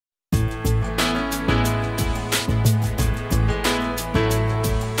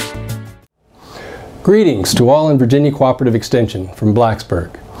Greetings to all in Virginia Cooperative Extension from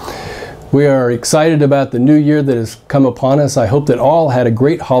Blacksburg. We are excited about the new year that has come upon us. I hope that all had a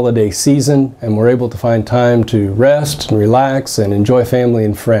great holiday season and were able to find time to rest and relax and enjoy family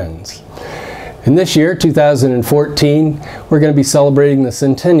and friends. In this year, 2014, we're going to be celebrating the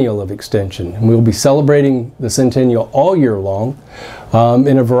centennial of Extension. And we'll be celebrating the centennial all year long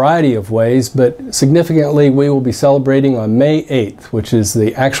in a variety of ways, but significantly we will be celebrating on May 8th, which is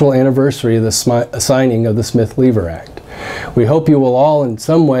the actual anniversary of the signing of the Smith-Lever Act. We hope you will all in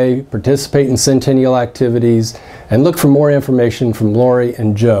some way participate in centennial activities and look for more information from Lori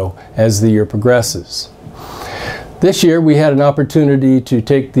and Joe as the year progresses. This year we had an opportunity to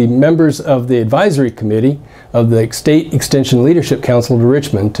take the members of the advisory committee of the State Extension Leadership Council to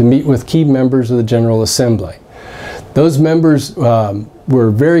Richmond to meet with key members of the General Assembly. Those members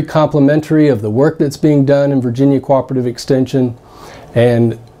were very complimentary of the work that's being done in Virginia Cooperative Extension,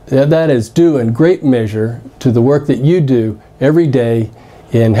 and that is due in great measure to the work that you do every day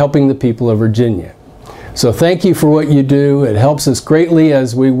in helping the people of Virginia. So thank you for what you do. It helps us greatly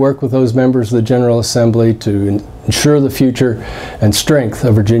as we work with those members of the General Assembly to ensure the future and strength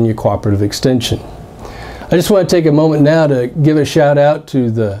of Virginia Cooperative Extension. I just want to take a moment now to give a shout out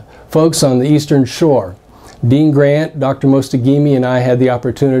to the folks on the Eastern Shore. Dean Grant, Dr. Mostagimi, and I had the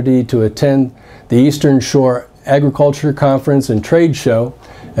opportunity to attend the Eastern Shore Agriculture Conference and Trade Show,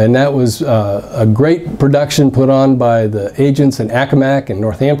 and that was a great production put on by the agents in Accomack and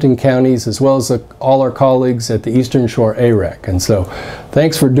Northampton counties, as well as all our colleagues at the Eastern Shore AREC. And so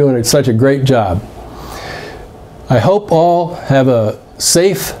thanks for doing such a great job. I hope all have a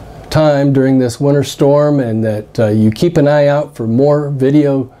safe time during this winter storm, and that you keep an eye out for more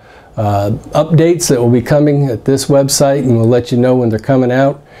video updates that will be coming at this website, and we'll let you know when they're coming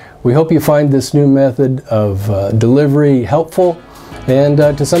out. We hope you find this new method of delivery helpful and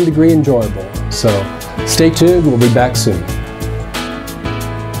to some degree enjoyable. So stay tuned, we'll be back soon.